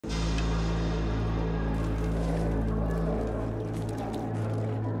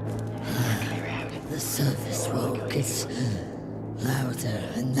surface world gets louder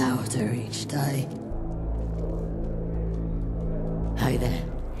and louder each day. Hey there.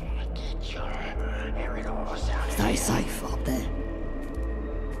 Stay safe up there.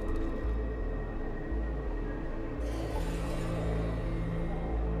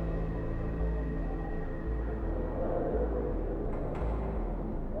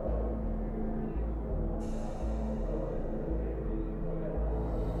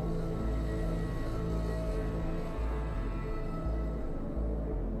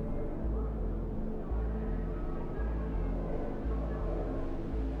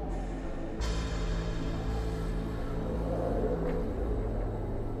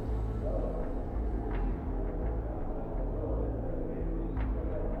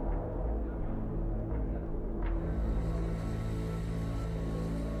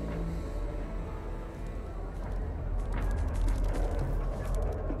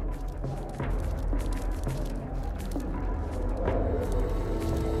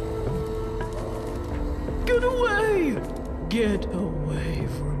 Get away! Get away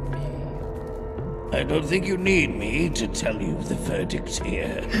from me. I don't think you need me to tell you the verdict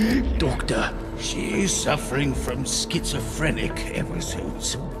here. Doctor. She's suffering from schizophrenic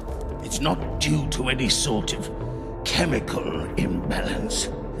episodes. It's not due to any sort of chemical imbalance.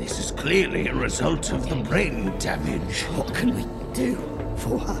 This is clearly a result of the brain damage. What can we do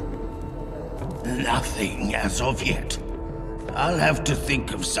for her? Nothing as of yet. I'll have to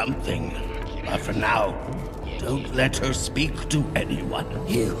think of something. But for now, don't let her speak to anyone.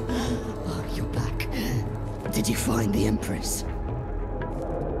 You. Oh, you're back. Did you find the Empress?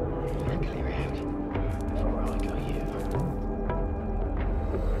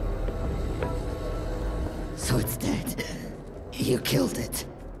 So it's dead. You killed it.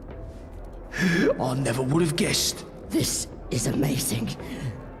 I never would have guessed. This is amazing.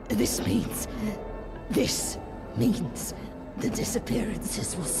 This means the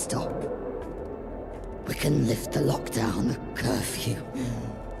disappearances will stop. We can lift the lockdown, the curfew.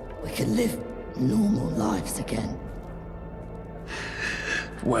 We can live normal lives again.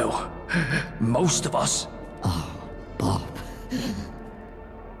 Well, most of us. Oh, Bob.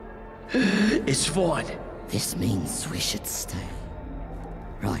 It's fine. This means we should stay.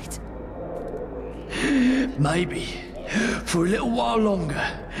 Right. Maybe. For a little while longer,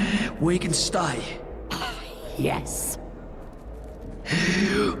 we can stay. Yes.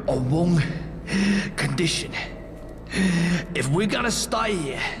 On one condition. If we're gonna stay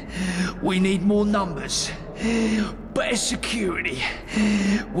here, we need more numbers, better security.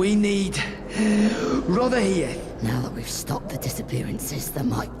 We need Rother here. Now that we've stopped the disappearances, they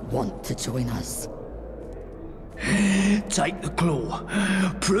might want to join us. Take the claw.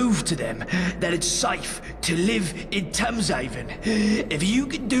 Prove to them that it's safe to live in Thameshaven. If you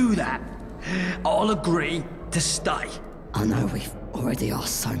can do that, I'll agree to stay. I know we've already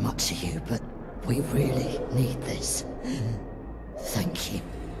asked so much of you, but we really need this. Thank you.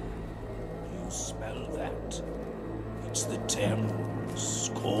 You smell that? It's the Thames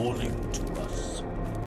calling to us.